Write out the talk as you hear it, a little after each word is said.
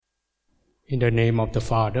In the name of the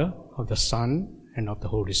Father, of the Son, and of the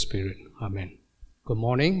Holy Spirit. Amen. Good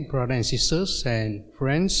morning, brothers and sisters and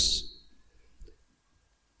friends.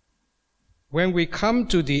 When we come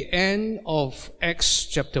to the end of Acts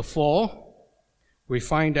chapter 4, we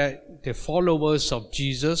find that the followers of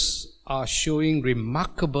Jesus are showing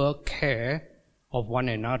remarkable care of one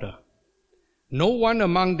another. No one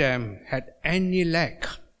among them had any lack.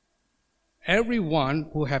 Everyone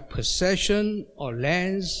who had possession or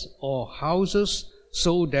lands or houses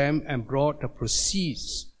sold them and brought the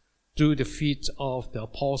proceeds to the feet of the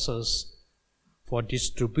apostles for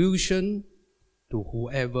distribution to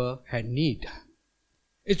whoever had need.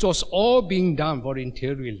 It was all being done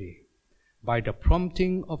voluntarily by the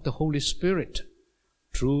prompting of the Holy Spirit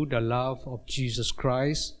through the love of Jesus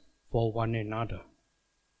Christ for one another.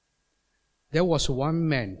 There was one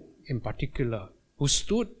man in particular who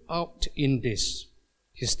stood out in this.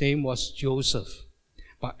 His name was Joseph,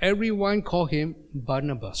 but everyone called him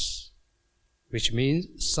Barnabas, which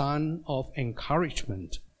means son of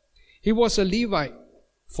encouragement. He was a Levite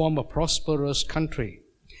from a prosperous country,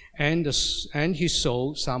 and he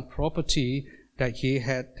sold some property that he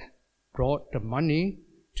had, brought the money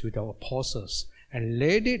to the apostles and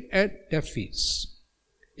laid it at their feet.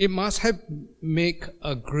 It must have made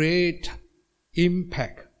a great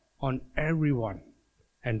impact on everyone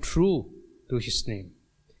and true to his name.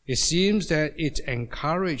 It seems that it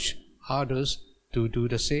encouraged others to do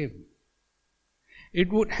the same.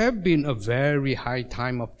 It would have been a very high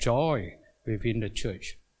time of joy within the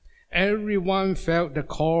church. Everyone felt the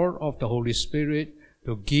call of the Holy Spirit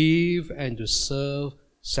to give and to serve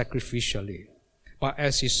sacrificially. But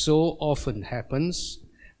as it so often happens,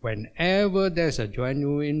 whenever there's a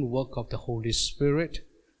genuine work of the Holy Spirit,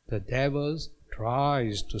 the devil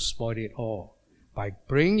tries to spoil it all by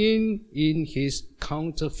bringing in his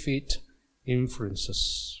counterfeit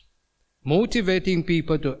influences, motivating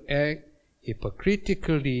people to act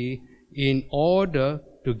hypocritically in order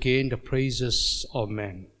to gain the praises of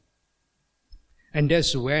men. And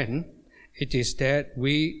that's when it is that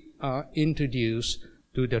we are introduced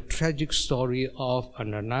to the tragic story of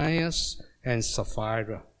Ananias and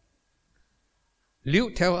Sapphira.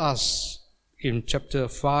 Luke tells us in chapter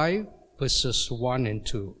 5, verses 1 and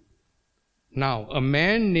 2. Now, a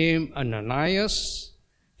man named Ananias,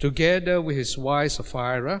 together with his wife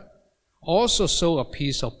Sapphira, also sold a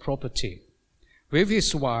piece of property. With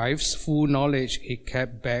his wife's full knowledge, he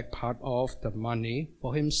kept back part of the money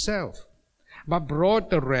for himself, but brought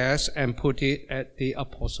the rest and put it at the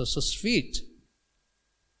apostles' feet.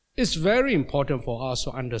 It's very important for us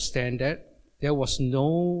to understand that there was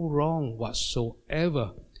no wrong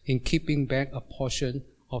whatsoever in keeping back a portion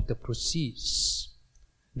of the proceeds.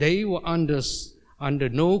 They were under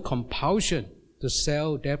no compulsion to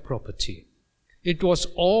sell their property. It was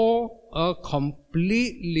all a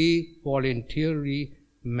completely voluntary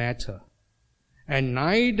matter, and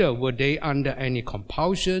neither were they under any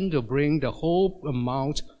compulsion to bring the whole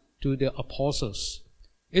amount to the apostles.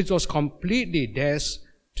 It was completely theirs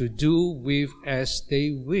to do with as they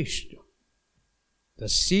wished. The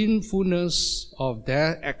sinfulness of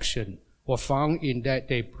their action was found in that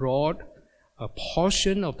they brought a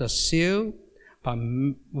portion of the sale, but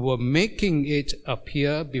were making it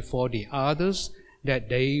appear before the others that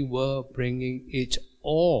they were bringing it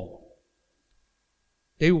all.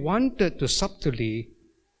 They wanted to subtly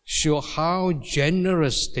show how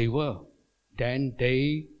generous they were than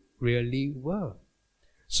they really were.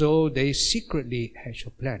 So they secretly hatched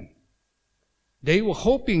a plan. They were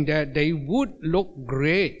hoping that they would look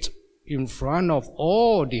great in front of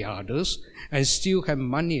all the others and still have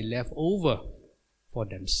money left over for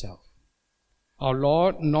themselves. Our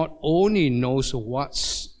Lord not only knows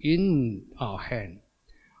what's in our hand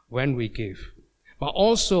when we give, but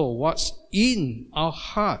also what's in our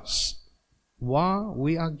hearts while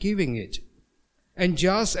we are giving it. And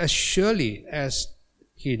just as surely as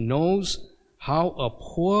He knows how a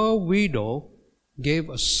poor widow gave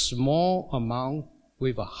a small amount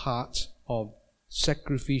with a heart of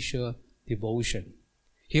sacrificial devotion,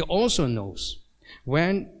 He also knows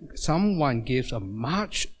when someone gives a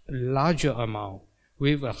much larger amount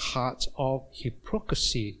with a heart of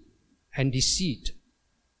hypocrisy and deceit.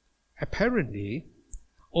 Apparently,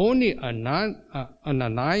 only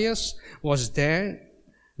Ananias was there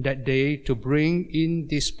that day to bring in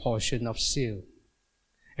this portion of sale.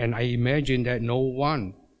 And I imagine that no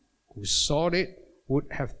one who saw it would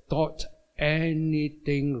have thought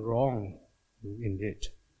anything wrong in it.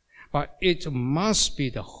 But it must be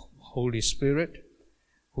the Holy Spirit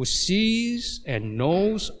who sees and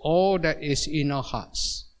knows all that is in our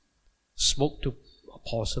hearts, spoke to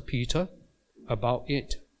Apostle Peter about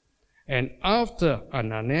it. And after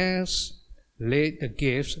Ananias laid the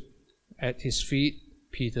gifts at his feet,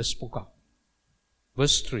 Peter spoke up.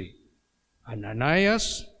 Verse 3,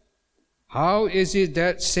 Ananias, how is it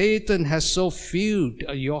that Satan has so filled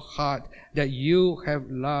your heart that you have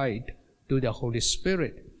lied to the Holy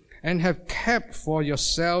Spirit and have kept for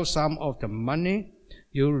yourself some of the money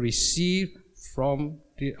you received for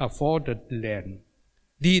the land?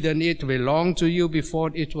 Didn't it belong to you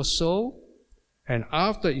before it was sold? And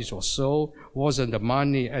after it was sold, wasn't the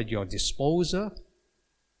money at your disposal?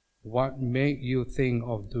 What made you think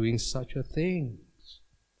of doing such a thing?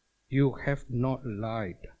 You have not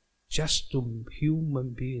lied just to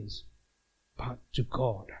human beings, but to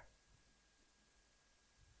God.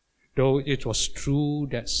 Though it was true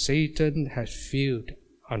that Satan had filled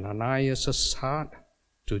Ananias' heart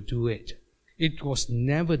to do it, it was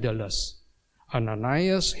nevertheless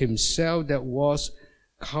Ananias himself that was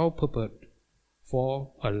culpable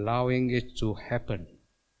for allowing it to happen,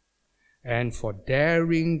 and for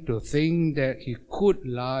daring to think that he could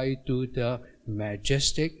lie to the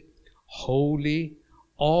majestic, holy,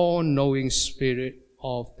 all-knowing Spirit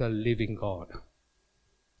of the living God.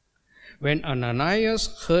 When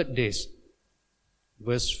Ananias heard this,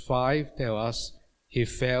 verse 5 tells us, he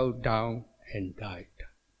fell down and died.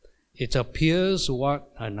 It appears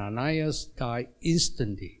what Ananias died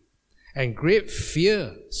instantly, and great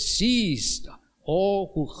fear seized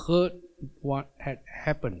all who heard what had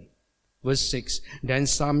happened. Verse 6, then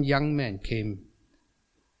some young men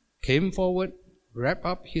came forward, wrapped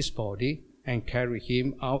up his body, and carried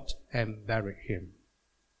him out and buried him.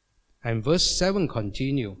 And verse 7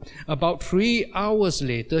 continue. About 3 hours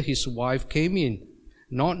later, his wife came in,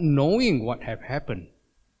 not knowing what had happened.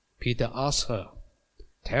 Peter asked her,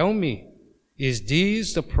 tell me, is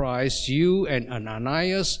this the price you and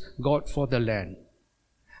Ananias got for the land?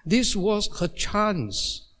 This was her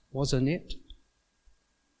chance, wasn't it?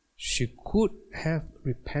 She could have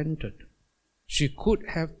repented. She could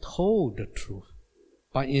have told the truth.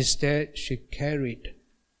 But instead, she carried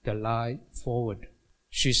the lie forward.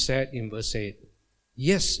 She said in verse 8,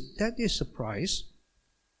 yes, that is the price.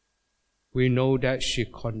 We know that she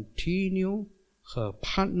continued her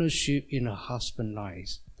partnership in her husband's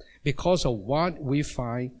life. Because of what we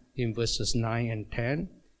find in verses 9 and 10,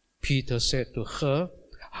 Peter said to her,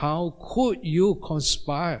 how could you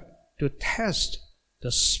conspire to test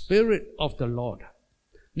the Spirit of the Lord?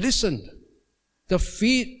 Listen, the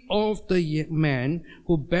feet of the man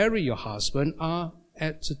who buried your husband are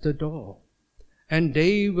at the door, and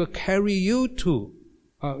they will carry you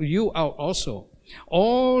out also.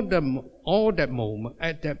 At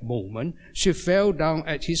that moment, she fell down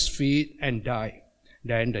at his feet and died.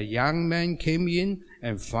 Then the young man came in,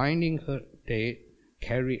 and finding her dead,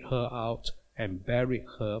 carried her out and buried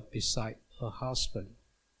her beside her husband.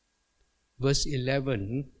 Verse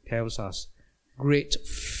 11 tells us, great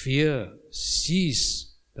fear seized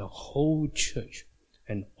the whole church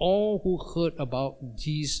and all who heard about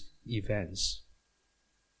these events.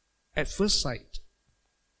 At first sight,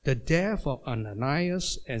 the death of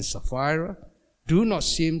Ananias and Sapphira do not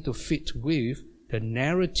seem to fit with the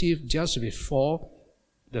narrative just before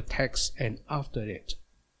the text and after it.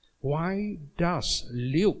 Why does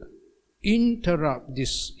Luke interrupt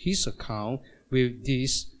his account with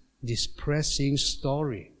this depressing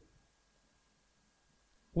story?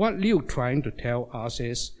 What Luke trying to tell us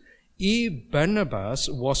is, if Barnabas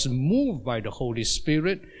was moved by the Holy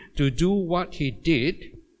Spirit to do what he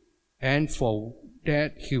did, and for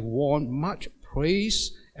that he won much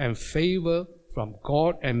praise and favor from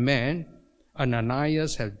God and man,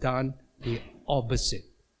 Ananias had done the opposite.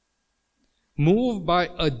 Moved by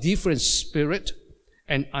a different spirit,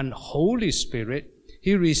 an unholy spirit,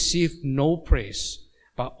 he received no praise,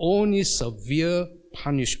 but only severe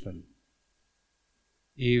punishment.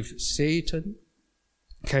 If Satan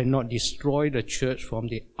cannot destroy the church from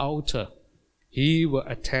the outer, he will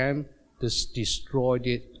attempt to destroy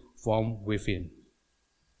it from within.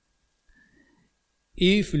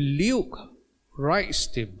 If Luke writes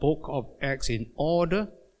the book of Acts in order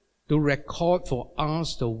to record for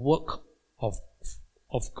us the work of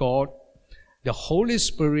God, the Holy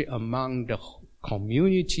Spirit among the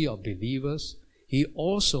community of believers, he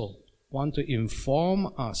also wants to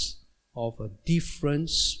inform us of a different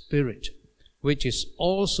spirit, which is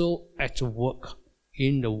also at work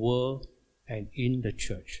in the world and in the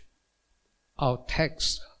church. Our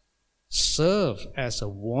text serves as a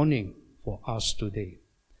warning for us today.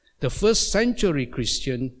 The first century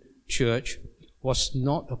Christian church was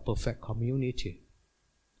not a perfect community,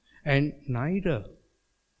 and neither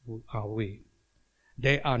are we.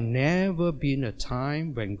 There has never been a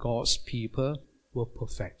time when God's people were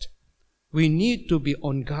perfect. we need to be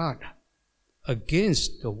on guard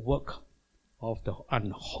against the work of the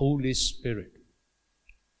unholy spirit.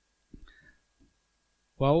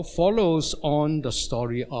 Well, follows on the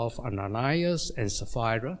story of Ananias and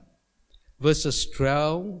Sapphira. Verses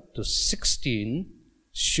 12 to 16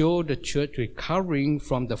 show the church recovering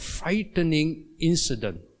from the frightening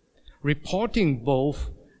incident, reporting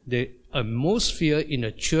both the atmosphere in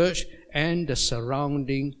the church and the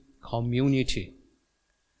surrounding community.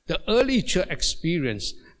 The early church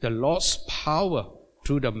experienced the Lord's power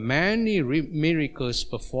through the many miracles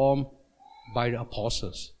performed by the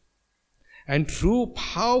apostles, and through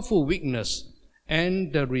powerful witness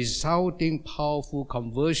and the resulting powerful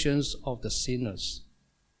conversions of the sinners.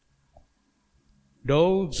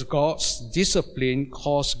 Those God's discipline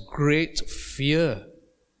caused great fear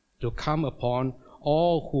to come upon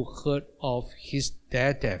all who heard of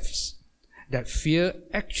their deaths. That fear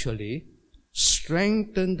actually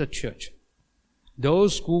strengthened the church.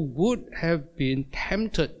 Those who would have been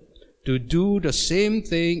tempted to do the same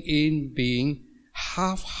thing in being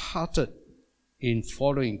half-hearted in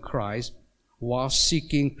following Christ while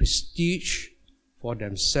seeking prestige for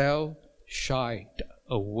themselves shied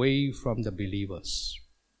away from the believers.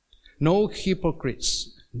 No hypocrites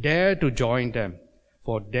dare to join them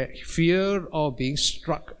for their fear of being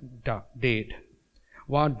struck dead,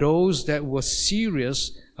 while those that were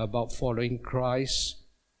serious about following Christ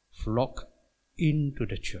flocked into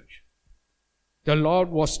the church. The Lord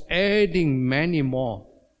was adding many more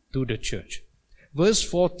to the church. Verse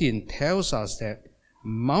 14 tells us that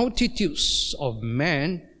multitudes of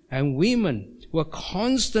men and women were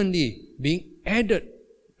constantly being added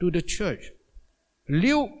to the church.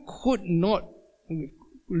 Luke could no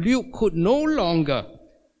longer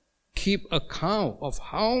keep account of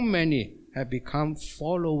how many had become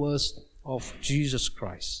followers of Jesus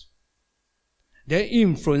Christ. Their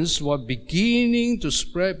influence was beginning to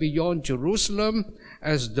spread beyond Jerusalem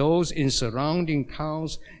as those in surrounding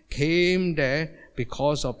towns came there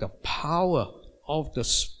because of the power of the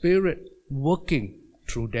Spirit working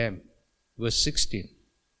through them. Verse 16.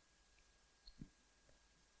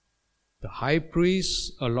 The high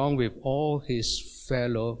priest, along with all his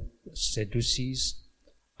fellow Sadducees,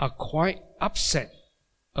 are quite upset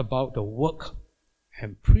about the work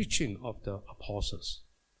and preaching of the apostles.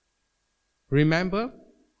 Remember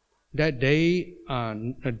that they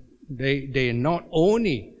not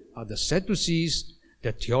only are the Sadducees,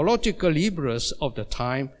 the theological liberals of the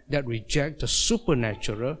time that reject the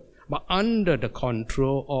supernatural, but under the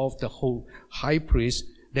control of the whole high priest,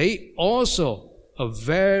 they also a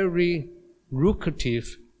very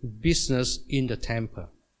lucrative business in the temple.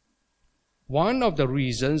 One of the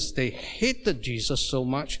reasons they hated Jesus so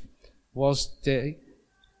much was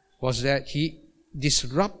that he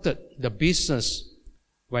disrupted the business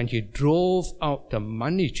when he drove out the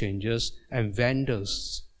money changers and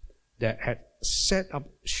vendors that had set up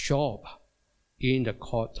shop in the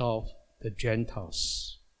court of the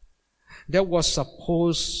Gentiles. That was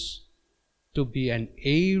supposed to be an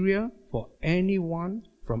area for anyone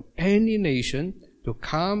from any nation to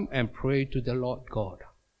come and pray to the Lord God.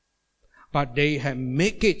 But they had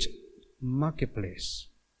made it marketplace.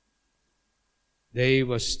 They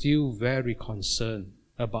were still very concerned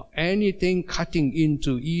about anything cutting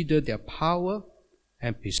into either their power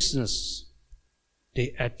and business.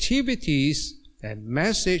 The activities and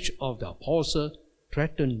message of the apostle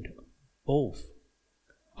threatened both.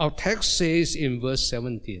 Our text says in verse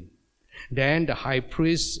 17, Then the high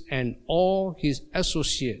priest and all his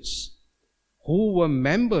associates, who were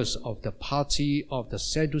members of the party of the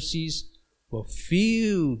Sadducees, were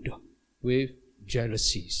filled with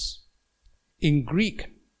jealousies. In Greek,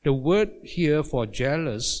 the word here for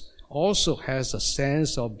jealous also has a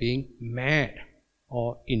sense of being mad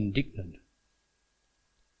or indignant.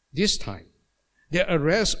 This time, they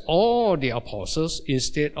arrest all the apostles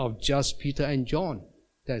instead of just Peter and John.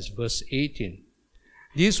 That's verse 18.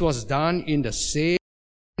 This was done in the same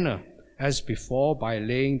manner as before by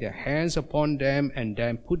laying their hands upon them and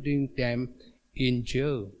then putting them in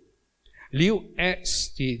jail. Luke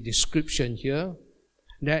adds the description here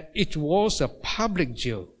that it was a public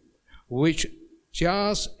jail, which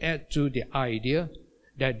just adds to the idea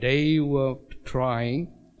that they were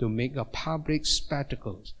trying to make a public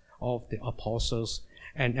spectacle of the apostles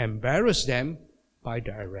and embarrass them by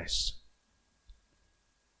the arrest.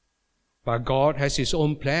 But God has His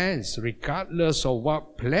own plans, regardless of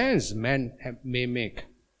what plans man may make.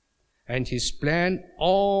 And His plan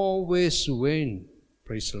always wins.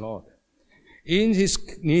 Praise the Lord. In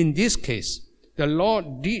this case, the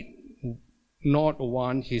Lord did not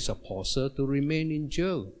want His apostle to remain in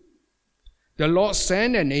jail. The Lord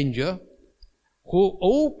sent an angel who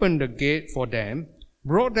opened the gate for them,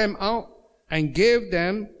 brought them out, and gave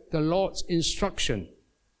them the Lord's instruction.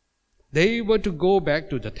 They were to go back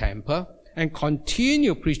to the temple and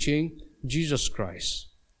continue preaching Jesus Christ.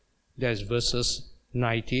 That's verses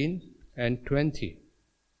 19 and 20.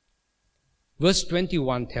 Verse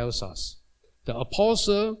 21 tells us, the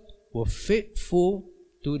apostles were faithful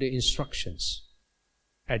to the instructions.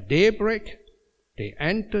 At daybreak, they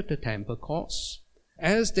entered the temple courts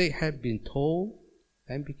as they had been told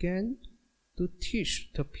and began to teach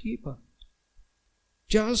the people,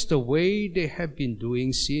 just the way they have been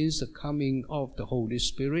doing since the coming of the Holy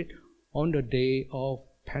Spirit on the day of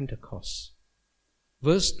Pentecost.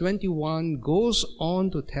 Verse 21 goes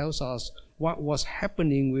on to tell us what was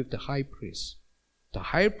happening with the high priest. The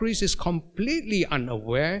high priest is completely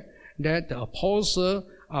unaware that the apostles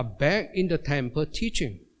are back in the temple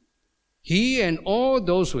teaching. He and all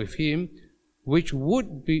those with him, which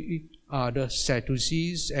would be the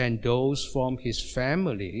Sadducees and those from his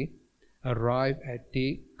family, arrived at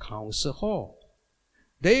the council hall.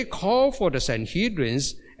 They called for the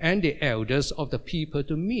Sanhedrins and the elders of the people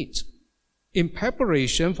to meet. In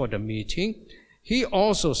preparation for the meeting, he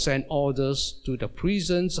also sent orders to the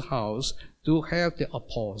prison's house to have the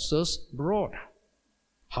apostles brought.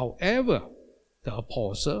 However, the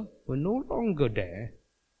apostles were no longer there.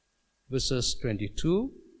 Verses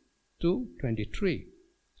 22 to 23.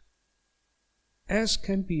 As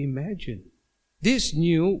can be imagined, this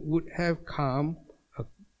news would have come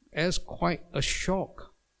as quite a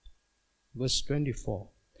shock. Verse 24.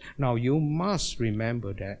 Now you must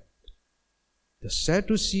remember that the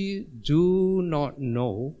Sadducees do not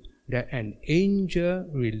know that an angel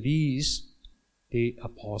released the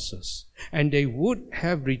apostles, and they would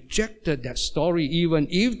have rejected that story even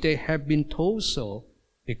if they had been told so,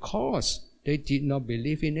 because they did not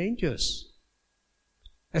believe in angels.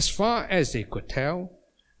 As far as they could tell,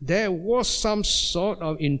 there was some sort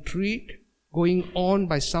of intrigue going on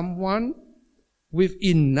by someone with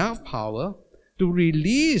enough power to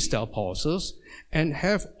release the apostles and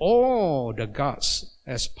have all the guards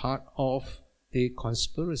as part of the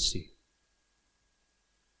conspiracy.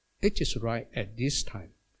 It is right at this time,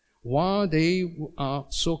 while they are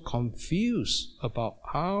so confused about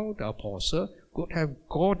how the apostle could have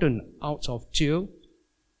gotten out of jail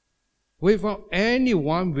without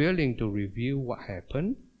anyone willing to reveal what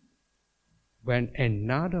happened, when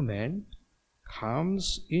another man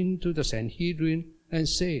comes into the Sanhedrin and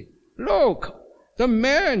says, "Look, the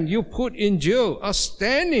men you put in jail are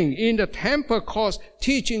standing in the temple courts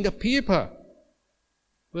teaching the people."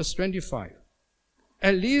 Verse 25.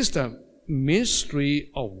 At least the mystery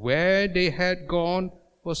of where they had gone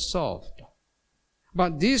was solved.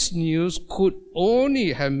 But this news could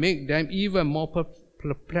only have made them even more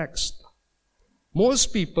perplexed.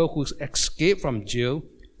 Most people who escape from jail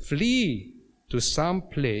flee to some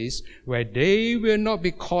place where they will not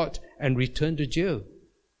be caught and return to jail.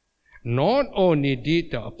 Not only did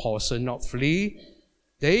the apostles not flee,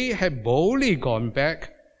 they had boldly gone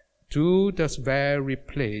back to the very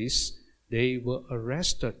place they were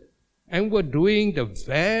arrested and were doing the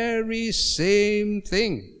very same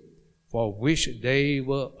thing for which they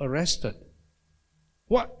were arrested.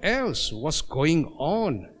 What else was going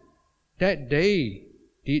on that they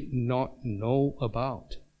did not know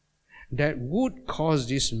about that would cause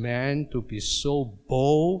this man to be so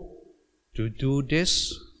bold to do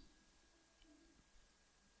this?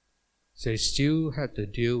 They still had to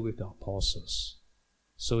deal with the apostles,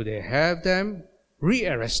 so they have them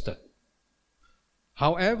rearrested.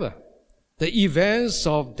 However, the events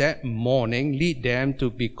of that morning lead them to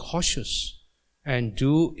be cautious and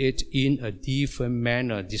do it in a different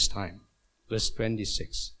manner this time. Verse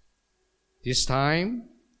 26. This time,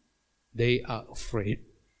 they are afraid.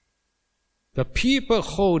 The people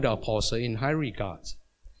hold the apostle in high regard.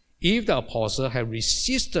 If the apostle had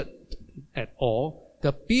resisted at all,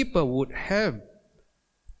 the people would have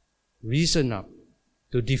risen up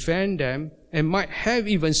to defend them and might have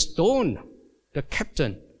even stoned the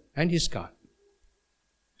captain and his guard.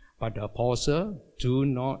 But the apostles do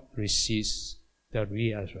not resist the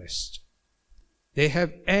rearrest. They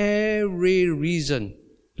have every reason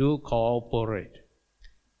to cooperate.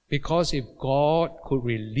 Because if God could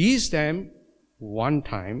release them one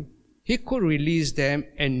time, He could release them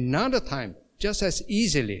another time just as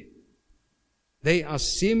easily. They are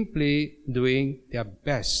simply doing their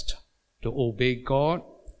best to obey God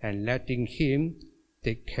and letting Him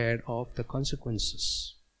take care of the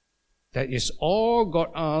consequences. That is all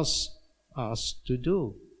God asks us to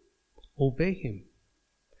do. Obey Him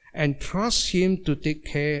and trust Him to take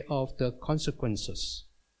care of the consequences.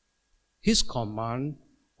 His command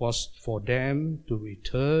was for them to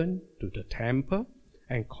return to the temple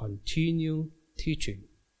and continue teaching.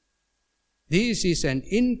 This is an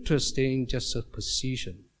interesting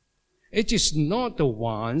juxtaposition. It is not the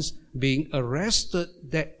ones being arrested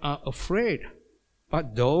that are afraid,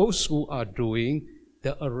 but those who are doing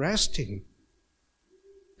the arresting.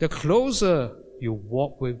 The closer you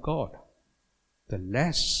walk with God, the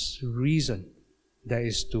less reason there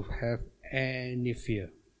is to have any fear.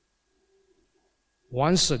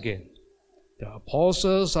 Once again, the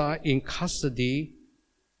apostles are in custody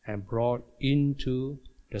and brought into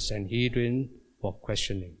the Sanhedrin for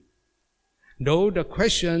questioning. Though the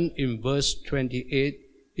question in verse 28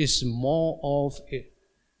 is more of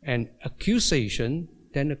an accusation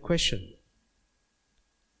than a question.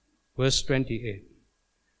 Verse 28,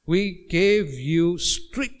 we gave you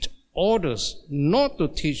strict orders not to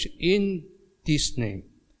teach in this name,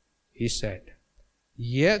 he said.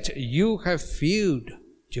 Yet you have filled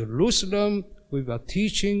Jerusalem with your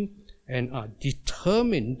teaching and are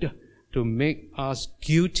determined to make us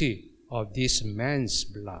guilty of this man's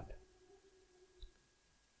blood.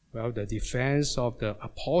 Well, the defense of the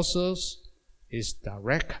apostles is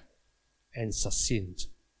direct and succinct,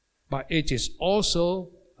 but it is also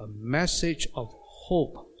a message of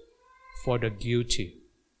hope for the guilty.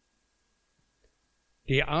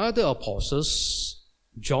 The other apostles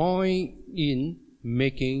join in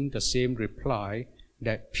making the same reply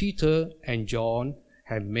that Peter and John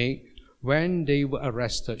had made when they were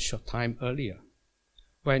arrested short time earlier.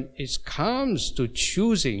 When it comes to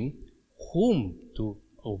choosing whom to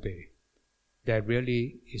obey, there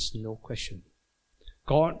really is no question.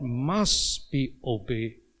 God must be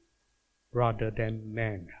obeyed rather than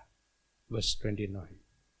man. Verse 29.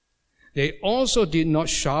 They also did not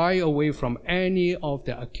shy away from any of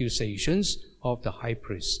the accusations of the high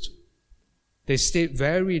priest. They state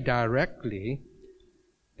very directly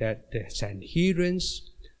that the Sanhedrin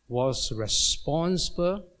was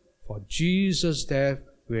responsible for Jesus' death,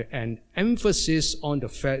 with an emphasis on the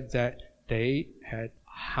fact that they had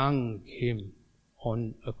hung him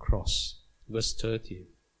on a cross. Verse 30.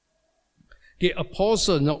 The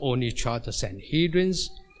apostle not only charged the Sanhedrin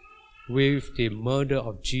with the murder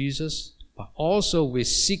of Jesus, but also with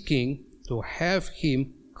seeking to have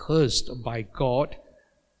him cursed by God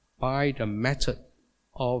by the method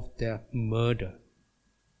of their murder.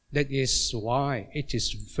 That is why it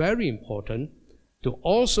is very important to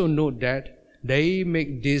also note that they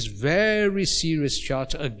make this very serious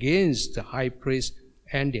charge against the high priest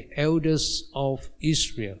and the elders of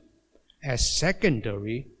Israel as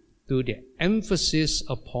secondary to the emphasis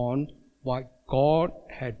upon what God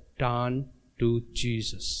had done to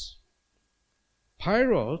Jesus.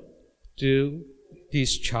 Prior to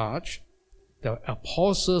this charge, the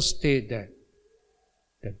apostles state that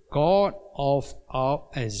the God of our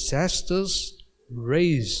ancestors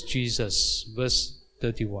raised Jesus, verse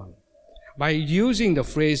 31. By using the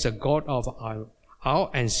phrase the God of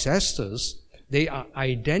our ancestors, they are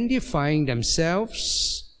identifying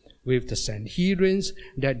themselves with the Sanhedrin,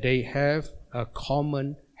 that they have a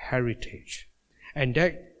common heritage, and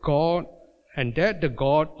that the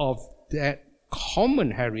God of that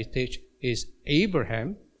common heritage is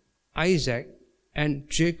Abraham, Isaac, and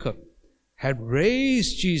Jacob, had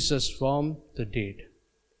raised Jesus from the dead.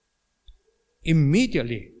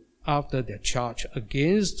 Immediately after their charge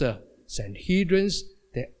against the Sanhedrin,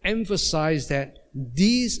 they emphasized that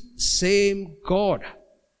this same God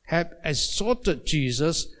had exalted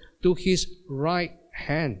Jesus to his right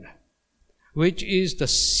hand, which is the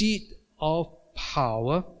seat of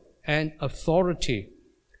power and authority,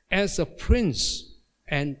 as a prince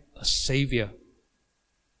and a savior.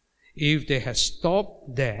 If they had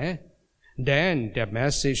stopped there, then their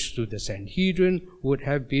message to the Sanhedrin would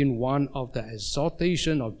have been one of the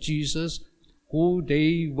exaltation of Jesus, who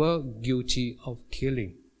they were guilty of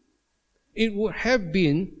killing. It would have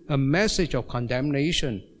been a message of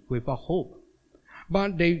condemnation without hope.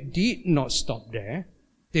 But they did not stop there.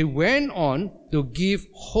 They went on to give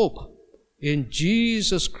hope in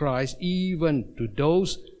Jesus Christ even to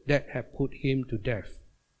those that had put him to death.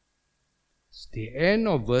 It's the end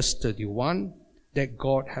of verse 31, that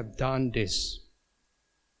God had done this,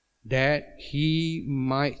 that he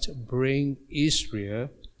might bring Israel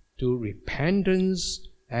to repentance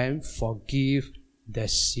and forgive their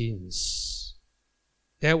sins.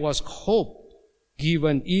 There was hope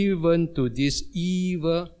given even to this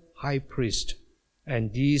evil high priest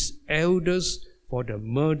and these elders for the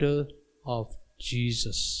murder of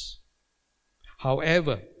Jesus.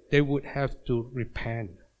 However, they would have to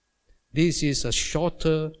repent. This is a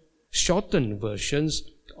shortened version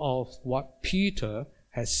of what Peter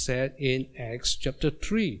had said in Acts chapter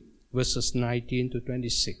 3, verses 19 to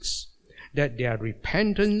 26, that their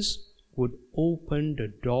repentance would open the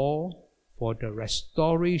door for the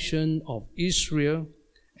restoration of Israel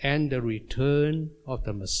and the return of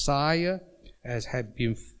the Messiah, as had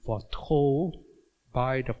been foretold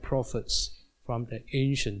by the prophets from the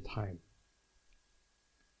ancient time.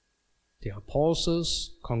 The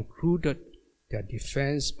apostles concluded their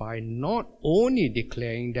defense by not only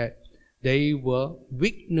declaring that they were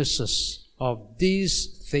witnesses of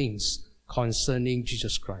these things concerning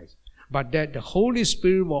Jesus Christ, but that the Holy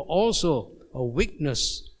Spirit was also a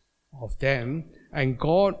witness of them, and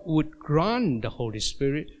God would grant the Holy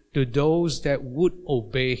Spirit to those that would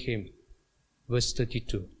obey Him. Verse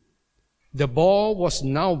 32. The ball was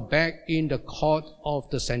now back in the court of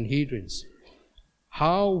the Sanhedrins.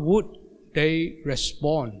 How would they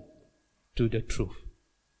respond to the truth?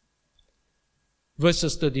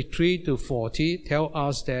 Verses 33 to 40 tell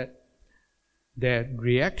us that their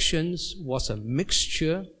reactions was a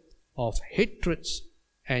mixture of hatred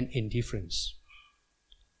and indifference.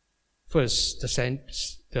 First,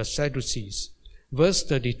 the Sadducees. Verse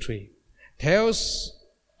 33 tells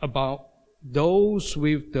about those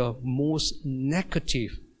with the most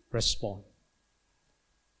negative response.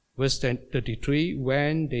 Verse 33,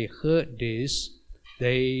 when they heard this,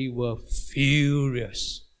 they were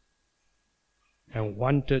furious and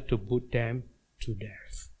wanted to put them to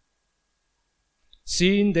death.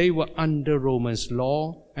 Seeing they were under Romans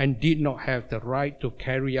law and did not have the right to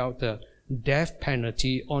carry out the death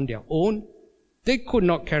penalty on their own, they could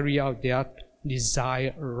not carry out their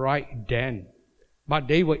desire right then. But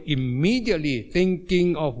they were immediately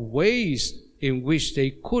thinking of ways in which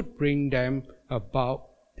they could bring them about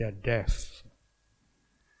their death.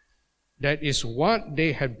 That is what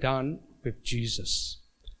they had done with Jesus.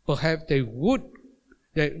 Perhaps they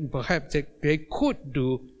could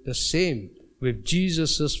do the same with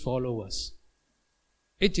Jesus' followers.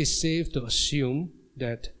 It is safe to assume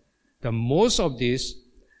that the most of these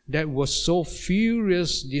that were so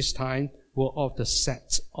furious this time were of the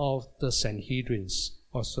sect of the Sanhedrins,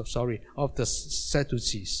 of the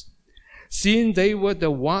Sadducees, since they were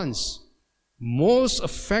the ones most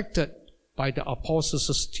affected by the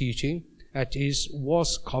apostles' teaching, that is,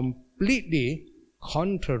 was completely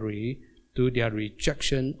contrary to their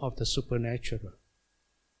rejection of the supernatural.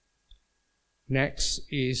 Next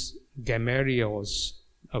is Gamaliel's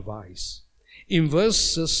advice. In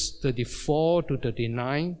verses 34 to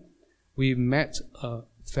 39, we met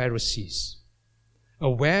Pharisees, a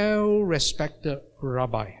well-respected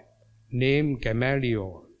rabbi named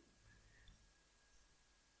Gamaliel.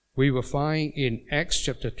 We will find in Acts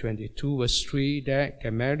chapter 22, verse 3, that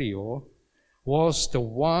Gamaliel was the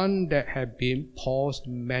one that had been Paul's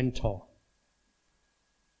mentor.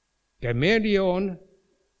 Gamaliel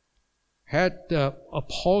had the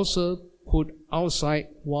apostle put outside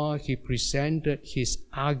while he presented his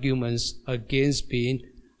arguments against being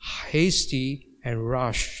hasty and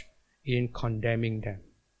rash in condemning them.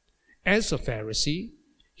 As a Pharisee,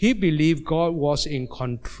 he believed God was in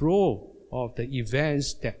control of the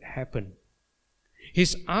events that happened.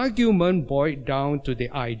 His argument boiled down to the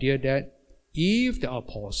idea that if the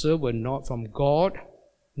apostle were not from God,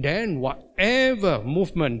 then whatever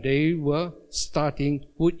movement they were starting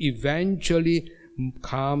would eventually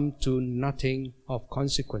come to nothing of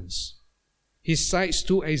consequence. He cites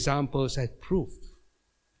two examples as proof.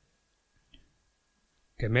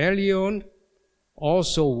 Gamaliel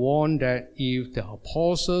also warned that if the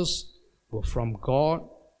apostles were from God,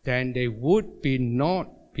 then they would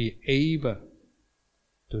not be able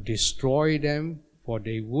to destroy them, for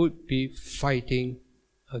they would be fighting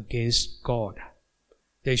against God.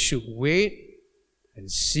 They should wait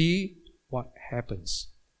and see what happens.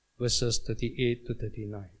 Verses 38 to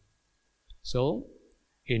 39. So,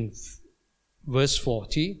 in verse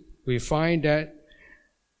 40, we find that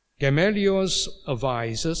Gamaliel's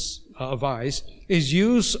advice is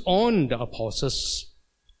used on the apostles'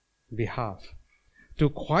 behalf to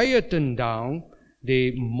quieten down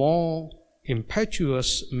the more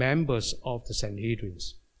impetuous members of the Sanhedrin.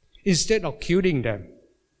 Instead of killing them,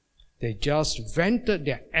 they just vented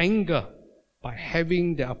their anger by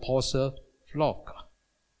having the apostle flogged.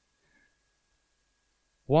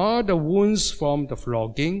 While the wounds from the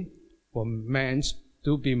flogging were meant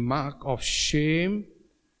to be mark of shame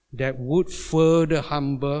that would further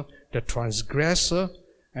humble the transgressor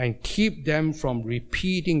and keep them from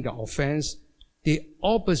repeating the offense, the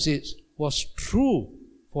opposite was true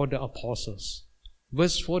for the apostles.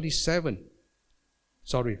 Verse 41.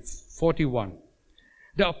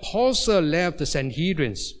 The apostle left the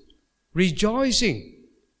Sanhedrin, rejoicing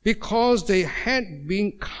because they had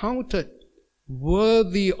been counted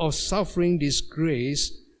worthy of suffering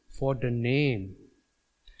disgrace for the name.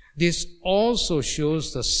 This also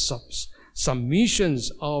shows the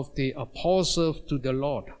submissions of the apostles to the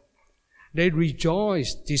Lord. They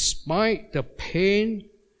rejoiced despite the pain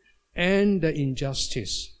and the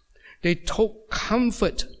injustice. They took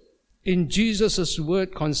comfort in Jesus'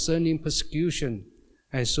 word concerning persecution,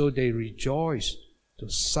 and so they rejoiced to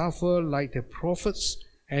suffer like the prophets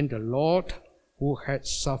and the Lord who had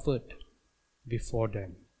suffered before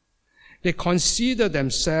them. They considered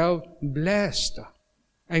themselves blessed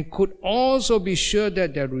and could also be sure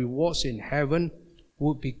that their rewards in heaven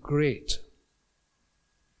would be great.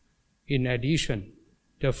 In addition,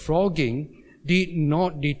 the flogging did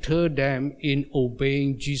not deter them in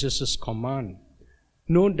obeying Jesus' command.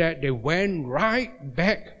 Note that they went right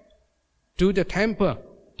back to the temple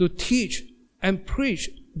to teach and preach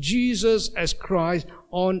Jesus as Christ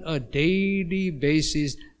on a daily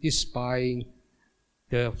basis, despite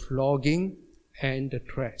the flogging and the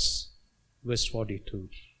threats. Verse 42.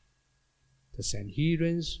 The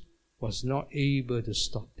Sanhedrin was not able to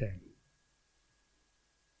stop them.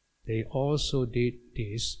 They also did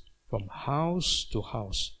this from house to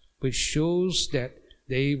house, which shows that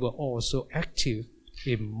they were also active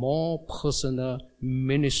in more personal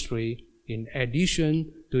ministry in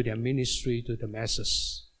addition to their ministry to the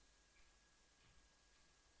masses.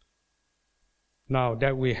 Now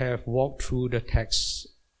that we have walked through the text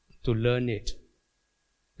to learn it,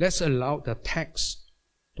 let's allow the text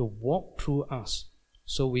to walk through us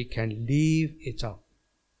so we can live it out.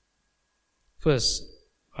 First,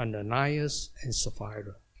 Ananias and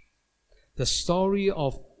Sapphira. The story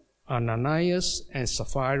of Ananias and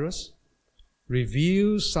Sapphira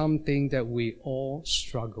reveals something that we all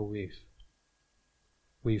struggle with.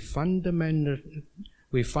 We fundamentally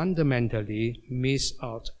miss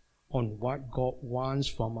out on what God wants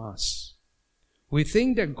from us. We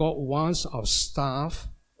think that God wants our stuff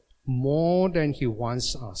more than He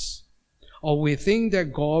wants us. Or we think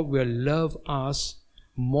that God will love us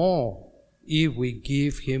more if we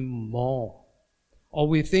give Him more. Or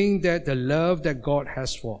we think that the love that God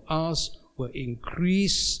has for us will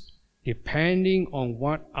increase depending on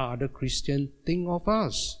what other Christians think of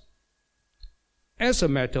us. As a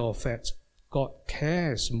matter of fact, God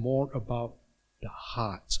cares more about the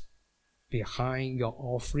heart behind your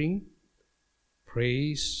offering,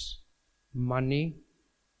 praise, money,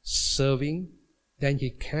 serving, than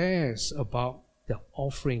He cares about the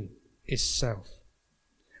offering itself.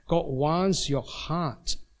 God wants your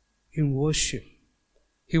heart in worship.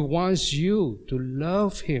 He wants you to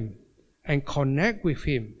love Him and connect with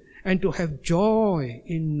Him and to have joy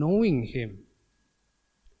in knowing Him.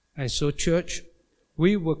 And so, church,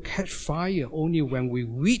 we will catch fire only when we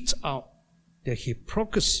weed out the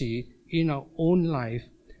hypocrisy in our own life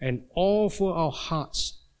and offer our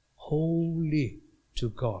hearts wholly to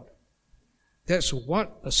God. That's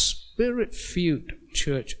what a Spirit-filled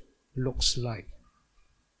church looks like.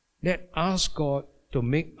 Let us ask God to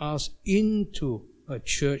make us into a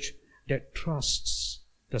church that trusts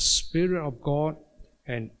the Spirit of God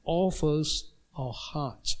and offers our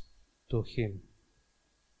heart to Him.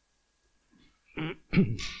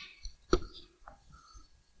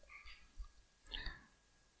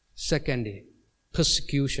 Secondly,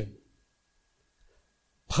 persecution.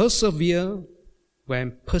 Persevere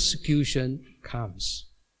when persecution comes.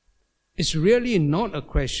 It's really not a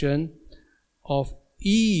question of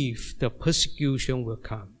if the persecution will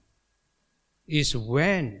come. It's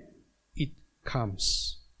when it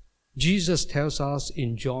comes. Jesus tells us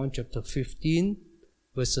in John chapter 15,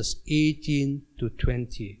 verses 18 to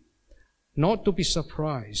 20, not to be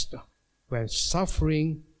surprised when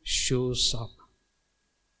suffering shows up.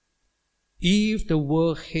 If the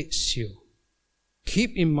world hates you,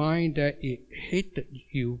 keep in mind that it hated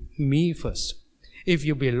me first. If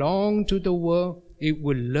you belong to the world, it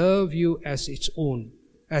will love you as its own,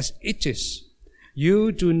 as it is.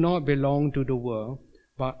 You do not belong to the world,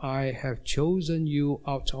 but I have chosen you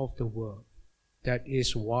out of the world. That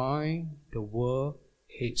is why the world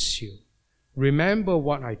hates you. Remember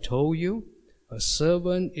what I told you. A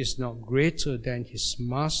servant is not greater than his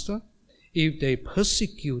master. If they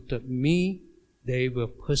persecuted me, they will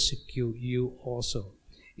persecute you also.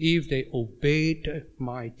 If they obeyed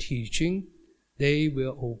my teaching, they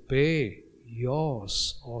will obey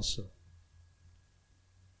yours also.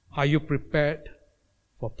 Are you prepared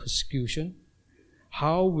for persecution?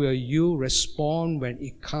 How will you respond when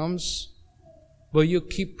it comes? Will you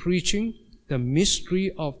keep preaching the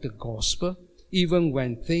mystery of the gospel even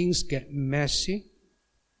when things get messy?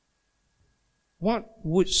 What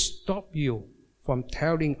would stop you from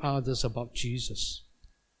telling others about Jesus.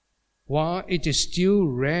 While it is still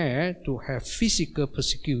rare to have physical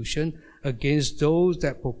persecution against those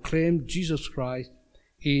that proclaim Jesus Christ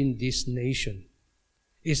in this nation,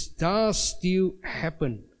 it does still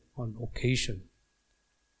happen on occasion.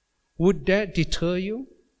 Would that deter you?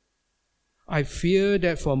 I fear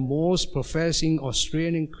that for most professing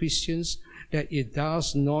Australian Christians, that it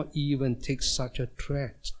does not even take such a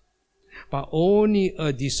threat, but only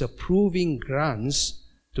a disapproving glance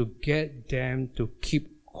to get them to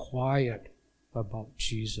keep quiet about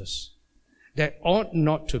Jesus. That ought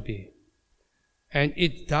not to be, and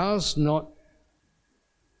it does not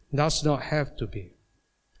have to be.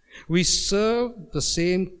 We serve the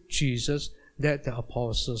same Jesus that the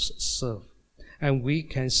apostles serve, and we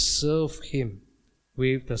can serve him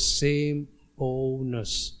with the same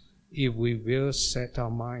boldness if we will set our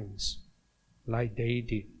minds, like they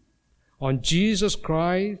did, on Jesus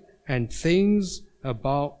Christ and things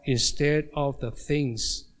about instead of the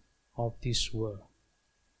things of this world.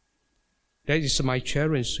 That is my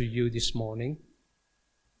challenge to you this morning.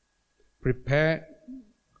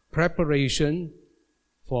 Preparation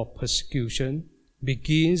for persecution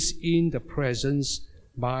begins in the presence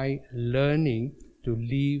by learning to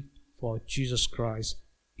live for Jesus Christ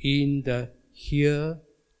in the here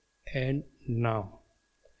and now,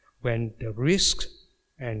 when the risks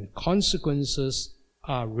and consequences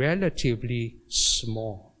are relatively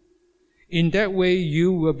small. In that way,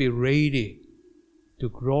 you will be ready to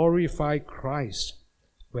glorify Christ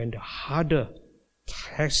when the harder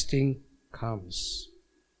testing comes.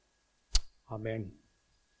 Amen.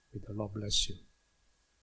 May the Lord bless you.